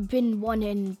there hasn't been one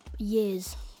in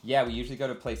years. Yeah, we usually go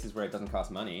to places where it doesn't cost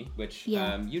money, which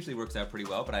usually works out pretty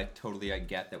well, but I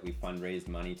get that we fundraised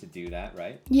money to do that,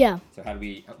 right? Yeah. So how do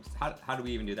we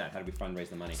even do that? How do we fundraise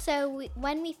the money? So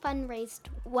when we fundraised,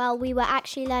 we were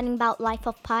actually learning about Life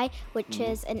of Pi, which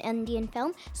is an Indian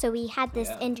film. So we had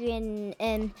this Indian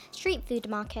street food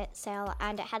market sale,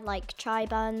 and it had chai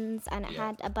buns, and it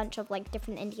had a bunch of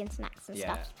different Indian snacks and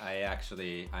stuff.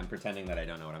 I'm pretending that I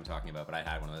don't know what I'm talking about, but I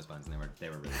had one of those buns, and they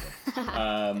were really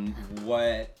good.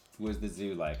 What was the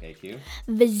zoo like, AQ?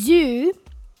 The zoo,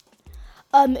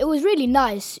 it was really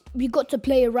nice. We got to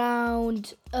play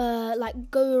around,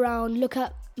 go around, look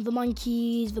at the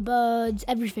monkeys, the birds,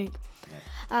 everything.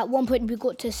 Yeah. At one point, we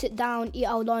got to sit down, eat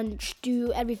our lunch,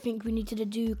 do everything we needed to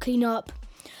do, clean up,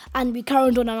 and we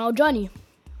carried on our journey.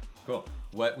 Cool.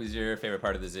 What was your favorite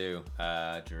part of the zoo,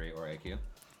 Jury or AQ?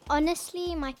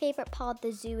 Honestly, my favorite part of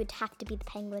the zoo would have to be the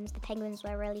penguins. The penguins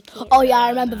were really cute. Oh yeah, I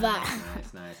remember that.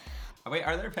 Nice. Oh, wait,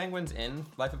 are there penguins in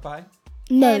Life of Pi?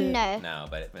 No. No. No,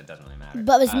 but it doesn't really matter.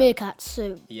 But there's meerkats,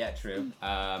 so. Yeah, true.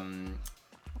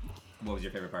 What was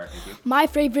your favorite part, AQ? My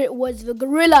favorite was the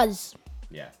gorillas.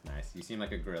 Yeah, nice. You seem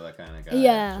like a gorilla kind of guy.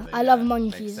 Yeah, actually. I love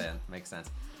monkeys. Makes sense.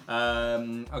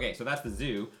 Okay, so that's the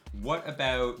zoo. What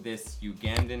about this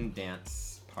Ugandan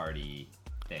dance party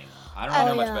thing? I don't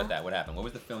know much about that. What happened? What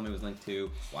was the film it was linked to?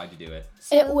 Why'd you do it?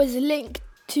 It was linked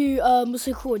to, what's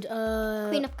it called?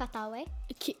 Queen of Katawe.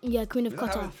 Queen of Is that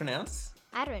how Qatar. it's pronounced?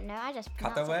 I don't know. I just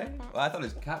pronounced it Kataway? like that. Well, I thought it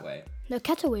was Katway. No,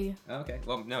 Kataway. Oh, okay.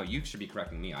 Well, no, you should be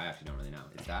correcting me. I actually don't really know.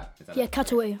 Is that Yeah,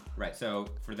 Kataway. Right. So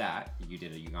for that, you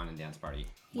did a Ugandan dance party.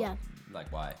 Yeah. Like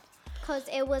why? Because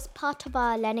it was part of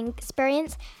our learning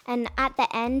experience, and at the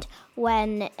end,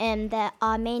 when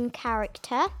our main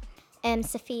character,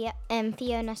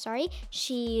 Fiona,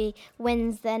 she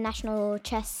wins the national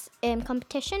chess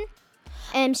competition.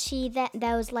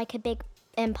 There was like a big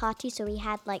party, so we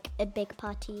had like a big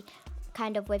party,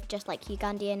 kind of with just like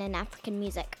Ugandan and African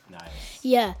music. Nice.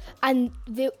 Yeah, and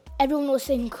everyone was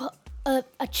saying a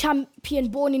champion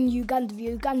born in Uganda, the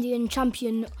Ugandan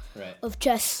champion of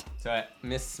chess. So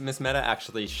Miss Meta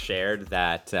actually shared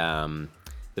that the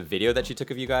video that she took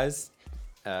of you guys,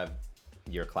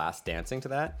 your class dancing to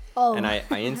that. Oh. And I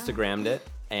Instagrammed it,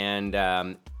 and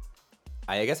I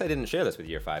guess I didn't share this with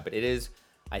Year 5, but it is,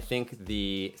 I think,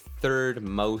 the third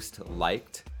most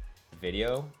liked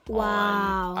video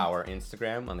on our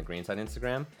Instagram, on the Greenside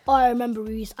Instagram. Oh, I remember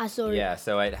I saw it. Yeah,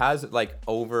 so it has like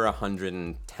over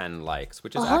 110 likes,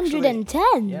 which is 110?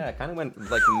 actually, yeah, it kind of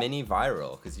went like mini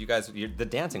viral because you guys, the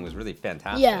dancing was really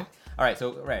fantastic. Yeah. All right,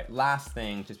 so last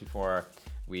thing just before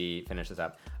we finish this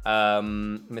up.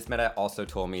 Miss Meta also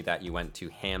told me that you went to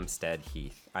Hampstead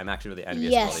Heath. I'm actually really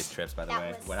envious of all these trips, by the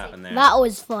way. What happened there? That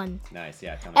was fun. Nice,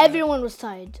 yeah. Tell me Everyone was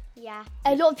tired. Yeah.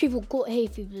 A lot of people caught hay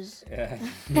fevers.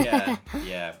 Yeah,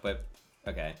 but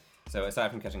okay. So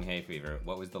aside from catching hay fever,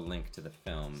 what was the link to the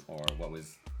film, or what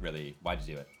was really, why'd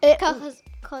you do it? Because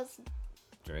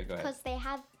Jerry, go ahead. Because they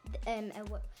had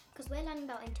because we're learning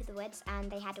about Into the Woods,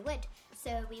 and they had a wood.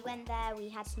 So we went there. We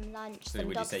had some lunch. So some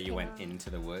would you dogs say you came went around. into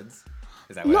the woods?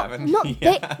 Is that what happened?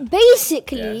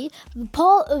 Basically, the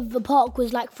part of the park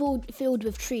was like filled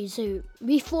with trees. So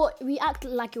we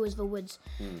acted like it was the woods.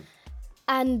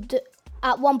 And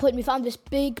at one point, we found this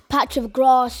big patch of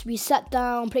grass. We sat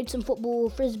down, played some football,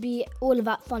 frisbee, all of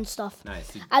that fun stuff.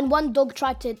 Nice. And one dog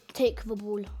tried to take the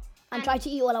ball and tried to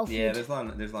eat all our food. Yeah, there's a lot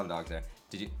of dogs there.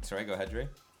 Sorry, go ahead, Dre.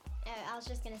 I was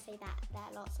just gonna say that there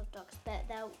are lots of dogs, but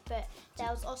there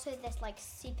was also this like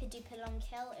super duper long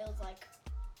hill. It was like.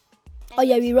 Oh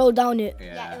yeah, we rolled down it.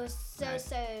 Yeah, it was so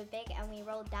big, and we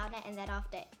rolled down it, and then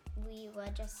after we were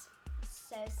just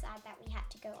so sad that we had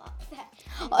to go up there.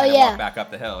 Oh yeah. Walk back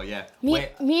up the hill, yeah. Me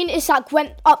and Isak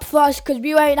went up first because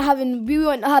we weren't having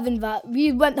that.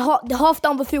 We went half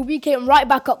down the field. We came right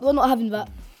back up. We're not having that.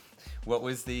 What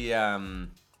was the? Oh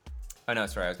no,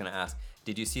 sorry. I was gonna ask.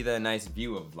 Did you see the nice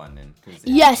view of London?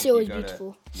 Yes, it was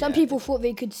beautiful. Some people thought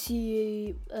they could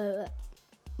see the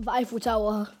Eiffel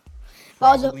Tower.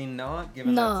 Probably not,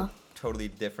 given that's a totally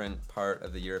different part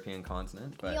of the European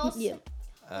continent. But we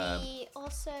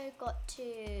also got to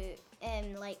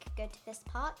go to this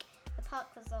park. The park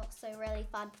was also really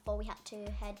fun before we had to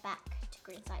head back to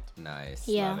Greenside. Nice,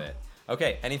 love it.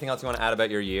 Okay, anything else you want to add about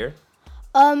your year?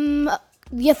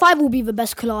 Year 5 will be the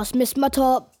best class. Miss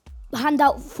Mata, hand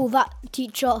out for that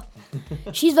teacher.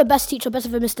 She's the best teacher, better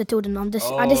than Mr Tilden. I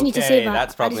just need to say that.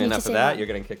 That's probably enough of that. You're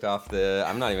getting kicked off the.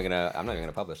 I'm not even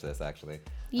gonna publish this actually.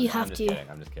 You have to.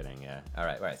 I'm just kidding. Yeah. All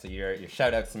right. So your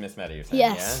shout outs to Miss Meta. You're saying,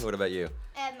 yes. Yeah. What about you?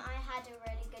 I had a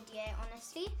really good year,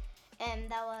 honestly.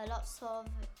 There were lots of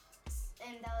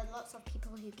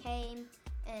people who came,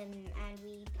 and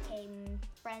we became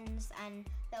friends, and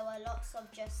there were lots of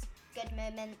just good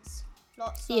moments,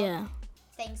 lots of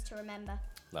things to remember.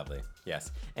 Lovely.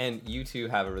 Yes. And you two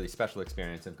have a really special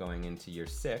experience of going into year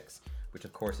 6, which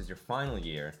of course is your final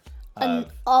year.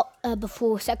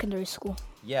 Before secondary school.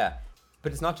 Yeah.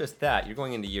 But it's not just that. You're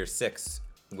going into year 6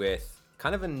 with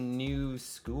kind of a new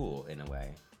school in a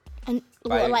way. And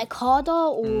like harder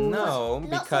or? No,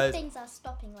 lots because of things are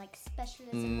stopping, like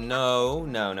specialism. No.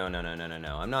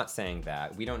 I'm not saying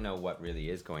that. We don't know what really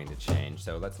is going to change,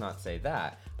 so let's not say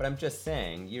that. But I'm just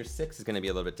saying year 6 is going to be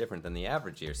a little bit different than the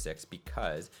average year 6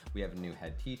 because we have new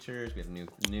head teachers, we have new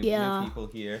people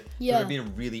here. Yeah. So it'll be a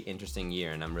really interesting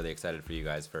year, and I'm really excited for you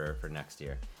guys for next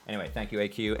year. Anyway, thank you,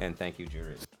 AQ, and thank you,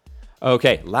 Juru.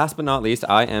 Okay, last but not least,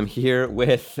 I am here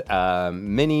with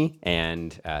Minnie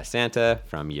and Santa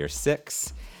from year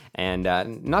 6. And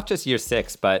not just year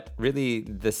 6, but really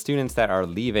the students that are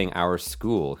leaving our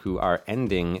school who are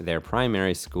ending their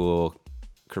primary school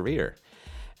career.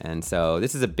 And so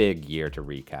this is a big year to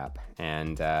recap.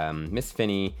 And Miss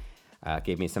Finney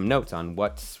gave me some notes on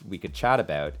what we could chat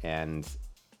about. And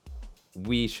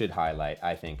we should highlight,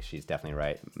 I think she's definitely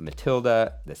right,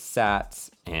 Matilda, the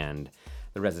SATs, and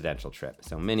the residential trip.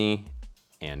 So Minnie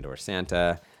and or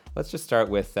Santa, let's just start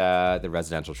with the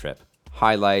residential trip.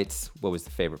 Highlights, what was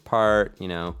the favorite part,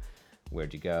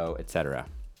 where'd you go, etc.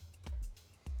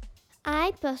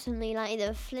 I personally like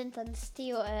the flint and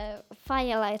steel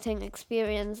firelighting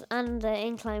experience and the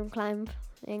incline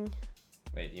climbing.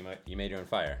 Wait, you made your own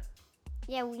fire?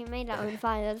 Yeah, we made our own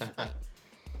fires.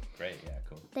 Great, yeah,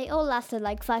 cool. They all lasted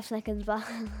like 5 seconds, but...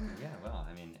 Yeah, well,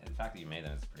 I mean, the fact that you made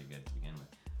them is pretty good to begin with.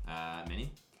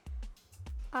 Minnie?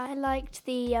 I liked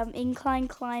the incline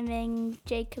climbing,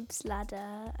 Jacob's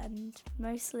ladder, and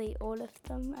mostly all of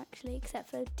them, actually,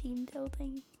 except for team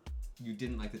building. You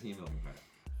didn't like the team building part? It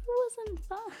wasn't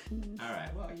fun. All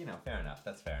right, well, fair enough.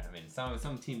 That's fair. I mean,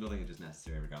 some team building is just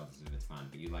necessary regardless if it's fun.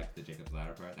 But you liked the Jacob's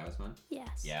ladder part? That was fun?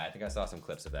 Yes. Yeah, I think I saw some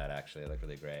clips of that, actually. It looked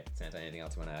really great. Santa, anything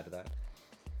else you want to add to that?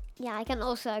 Yeah, I can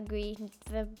also agree.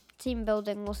 The team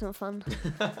building wasn't fun.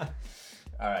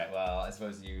 All right, well, I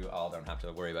suppose you all don't have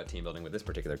to worry about team building with this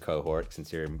particular cohort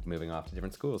since you're moving off to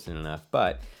different schools soon enough.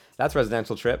 But that's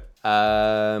residential trip.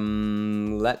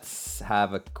 Let's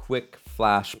have a quick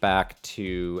flashback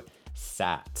to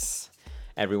SATs.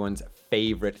 Everyone's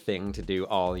favorite thing to do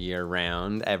all year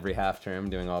round, every half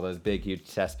term, doing all those big,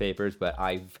 huge test papers. But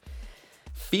I've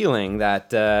feeling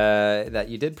that that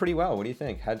you did pretty well. What do you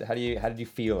think? How did you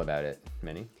feel about it,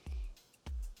 Minnie?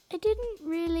 I didn't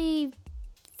really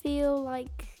feel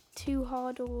like too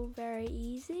hard or very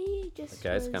easy.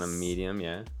 Okay, it's kind of medium,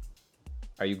 yeah.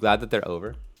 Are you glad that they're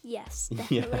over? Yes,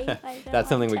 definitely. Yeah. That's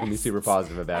something we can be super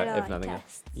positive about, if nothing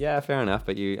else. Yeah, fair enough.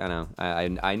 But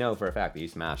I know for a fact that you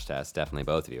smashed tests. Definitely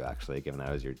both of you, actually, given that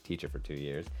I was your teacher for 2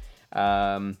 years.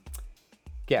 Yeah,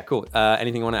 cool.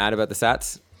 Anything you want to add about the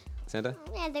SATs, Santa?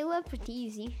 Yeah, they were pretty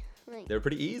easy. They were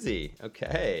pretty easy.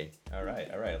 Okay. All right.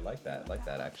 I like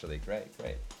that, actually. Great.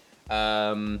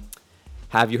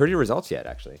 Have you heard your results yet,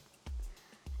 actually?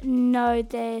 No,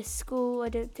 the school, I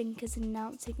don't think, is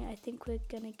announcing it. I think we're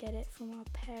going to get it from our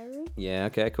parents. Yeah,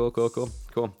 okay, cool.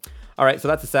 All right, so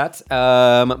that's the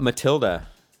SATs. Matilda,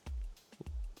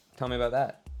 tell me about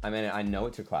that. I mean, I know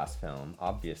it's your class film,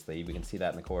 obviously. We can see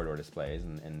that in the corridor displays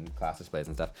and class displays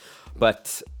and stuff.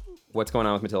 But what's going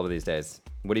on with Matilda these days?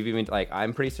 What have you been,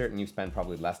 I'm pretty certain you've spent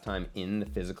probably less time in the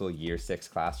physical year 6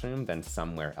 classroom than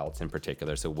somewhere else in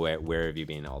particular. So where have you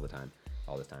been all this time?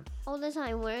 All the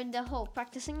time. We're in the hall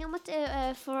practicing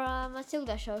for a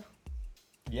Matilda show.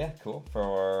 Yeah, cool.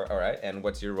 All right. And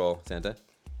what's your role, Santa?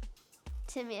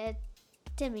 Timmy.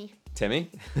 Timmy?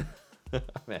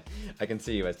 Man, I can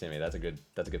see you as Timmy. That's a good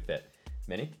fit.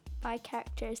 Minnie? My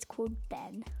character is called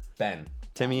Ben. Ben.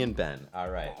 Timmy and Ben.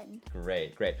 All right. Ben.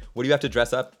 Great. What do you have to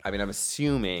dress up? I mean, I'm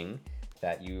assuming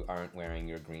that you aren't wearing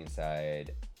your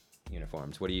Greenside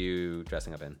uniforms. What are you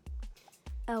dressing up in?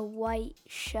 A white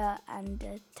shirt and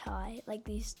a tie, like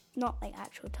these, not like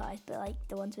actual ties, but like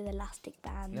the ones with elastic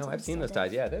bands. No, I've seen those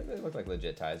ties. Yeah, they look like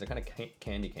legit ties. They're kind of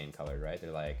candy cane colored, right?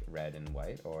 They're like red and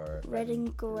white or red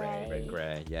and gray. Red and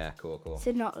gray. Yeah, cool.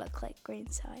 So not look like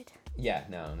Greenside. Yeah,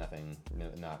 no, nothing. No,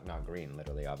 not green,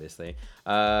 literally, obviously.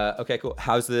 Okay, cool.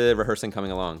 How's the rehearsing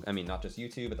coming along? I mean, not just you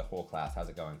two, but the whole class. How's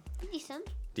it going?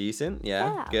 Decent?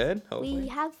 Yeah. Good? Hopefully. We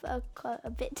have a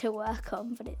bit to work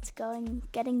on, but it's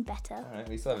getting better. All right,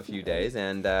 we still have a few days,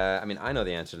 and I mean, I know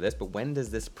the answer to this, but when does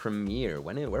this premiere?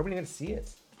 Where are we going to see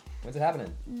it? When's it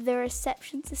happening? The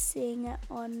receptions are seeing it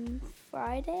on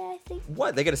Friday, I think.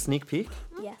 What? They get a sneak peek?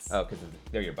 Yes. Oh, because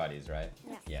they're your buddies, right?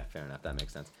 Yeah. Yeah, fair enough. That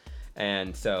makes sense.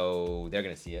 And so they're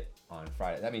going to see it on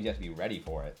Friday. That means you have to be ready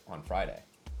for it on Friday.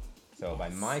 So by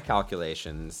my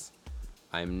calculations,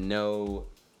 I'm no,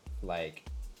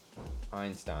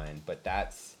 Einstein, but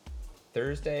that's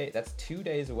Thursday. That's 2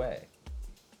 days away.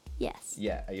 Yes.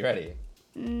 Yeah. Are you ready?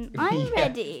 I'm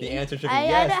ready. The answer should be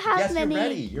yes. I don't have yes,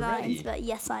 many you're ready. But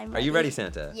yes, I'm Are ready. you ready,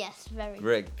 Santa? Yes, very.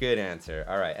 Great, good answer.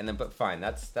 All right, and then but fine.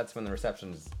 That's when the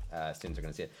receptions students are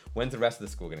going to see it. When's the rest of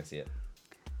the school going to see it?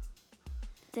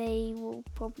 They will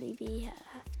probably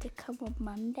have to come on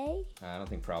Monday. I don't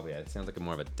think probably. It sounds like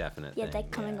more of a definite Yeah, thing.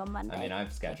 they're coming on Monday. I mean,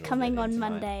 I've scheduled coming it on into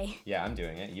Monday. Yeah, I'm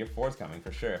doing it. Year 4's coming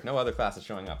for sure. If no other class is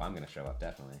showing up, I'm going to show up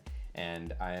definitely.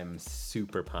 And I am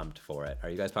super pumped for it. Are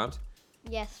you guys pumped?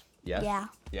 Yes. Yes? Yeah.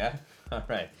 Yeah? All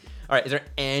right. Is there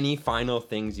any final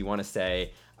things you want to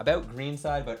say about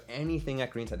Greenside, about anything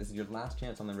at Greenside. This is your last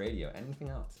chance on the radio. Anything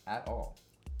else at all?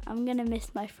 I'm going to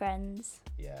miss my friends.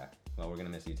 Yeah. Well, we're going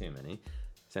to miss you too, Minnie.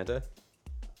 Santa?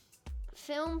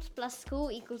 Films plus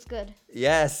school equals good.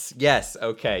 Yes.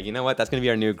 Okay. You know what? That's going to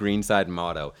be our new Greenside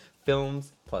motto.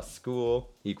 Films plus school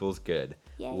equals good.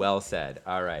 Yay. Well said.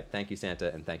 All right. Thank you,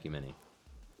 Santa, and thank you, Minnie.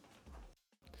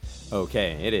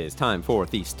 Okay, it is time for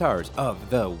the Stars of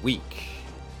the Week.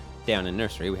 Down in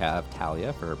nursery, we have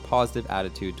Talia for her positive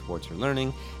attitude towards her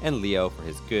learning, and Leo for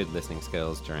his good listening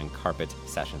skills during carpet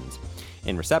sessions.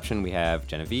 In reception, we have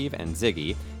Genevieve and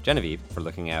Ziggy. Genevieve for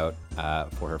looking out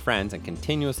for her friends and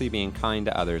continuously being kind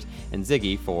to others, and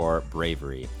Ziggy for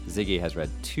bravery. Ziggy has read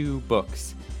 2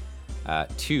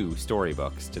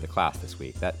 storybooks to the class this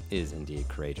week. That is indeed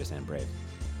courageous and brave.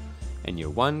 In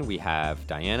year 1, we have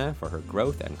Diana for her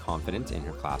growth and confidence in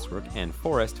her classwork, and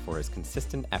Forrest for his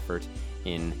consistent effort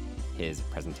in his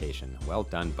presentation. Well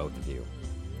done, both of you.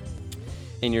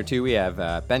 In year 2, we have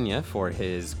Benya for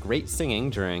his great singing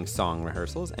during song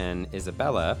rehearsals, and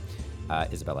Isabella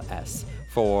S.,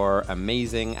 for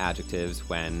amazing adjectives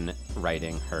when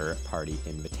writing her party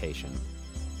invitation.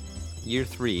 Year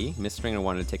 3, Miss Stringer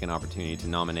wanted to take an opportunity to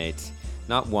nominate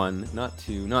not 1, not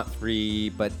 2, not 3,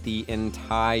 but the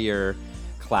entire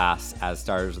class as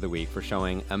Stars of the Week for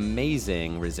showing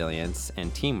amazing resilience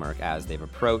and teamwork as they've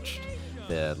approached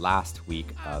the last week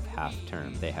of half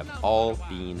term. They have all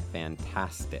been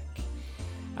fantastic.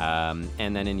 And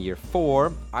then in year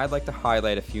 4, I'd like to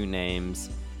highlight a few names,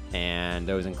 and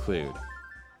those include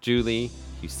Julie,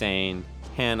 Hussein,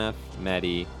 Hannah,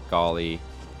 Mehdi, Golly,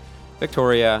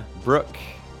 Victoria, Brooke,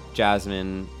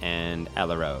 Jasmine, and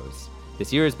Ella Rose.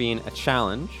 This year has been a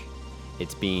challenge.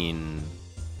 It's been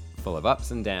full of ups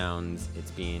and downs.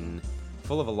 It's been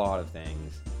full of a lot of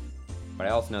things. But I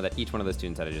also know that each one of the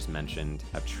students that I just mentioned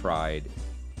have tried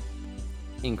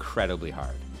incredibly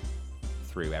hard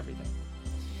through everything.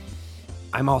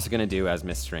 I'm also going to do as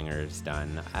Miss Stringer's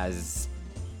done, as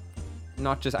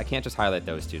I can't just highlight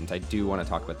those students. I do want to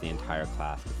talk about the entire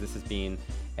class, because this has been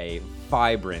a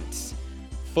vibrant,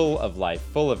 full of life,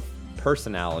 full of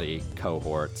personality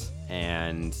cohort,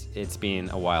 and it's been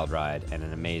a wild ride and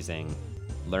an amazing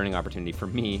learning opportunity for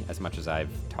me as much as I've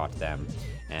taught them,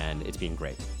 and it's been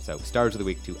great. So Stars of the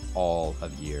Week to all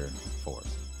of year 4s.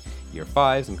 Year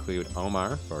 5s include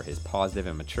Omar for his positive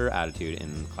and mature attitude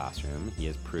in the classroom. He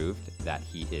has proved that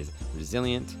he is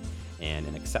resilient and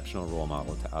an exceptional role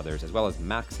model to others, as well as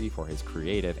Maxi for his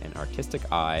creative and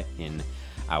artistic eye in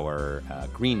our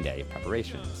Green Day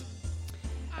preparations.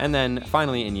 And then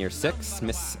finally in year 6,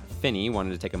 Miss Finney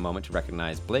wanted to take a moment to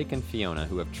recognize Blake and Fiona,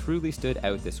 who have truly stood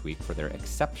out this week for their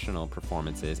exceptional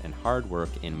performances and hard work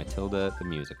in Matilda the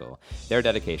musical. Their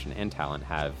dedication and talent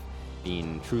have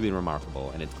been truly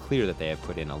remarkable, and it's clear that they have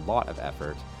put in a lot of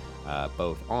effort,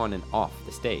 both on and off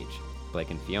the stage. Blake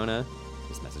and Fiona,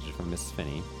 this message is from Miss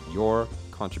Finney. Your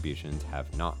contributions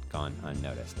have not gone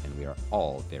unnoticed, and we are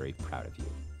all very proud of you.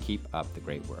 Keep up the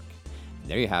great work. And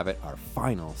there you have it, our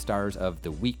final Stars of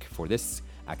the Week for this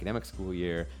academic school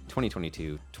year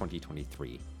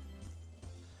 2022-2023.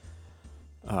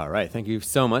 All right, thank you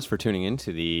so much for tuning in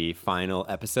to the final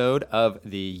episode of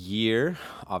the year.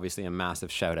 Obviously, a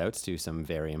massive shout outs to some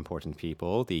very important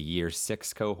people. The year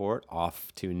 6 cohort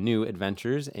off to new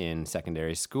adventures in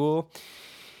secondary school.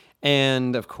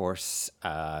 And of course,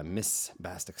 Ms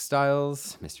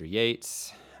Bastick-Styles, Mr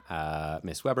Yeats,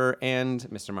 Miss Weber, and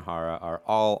Mr Mahara are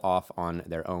all off on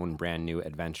their own brand new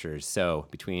adventures. So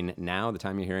between now, the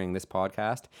time you're hearing this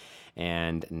podcast,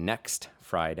 and next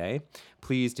Friday,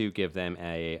 please do give them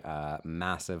a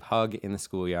massive hug in the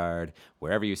schoolyard,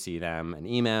 wherever you see them, an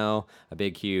email, a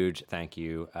big, huge thank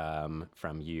you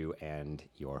from you and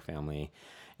your family.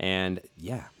 And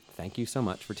yeah, thank you so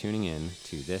much for tuning in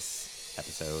to this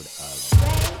episode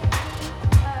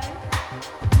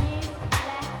of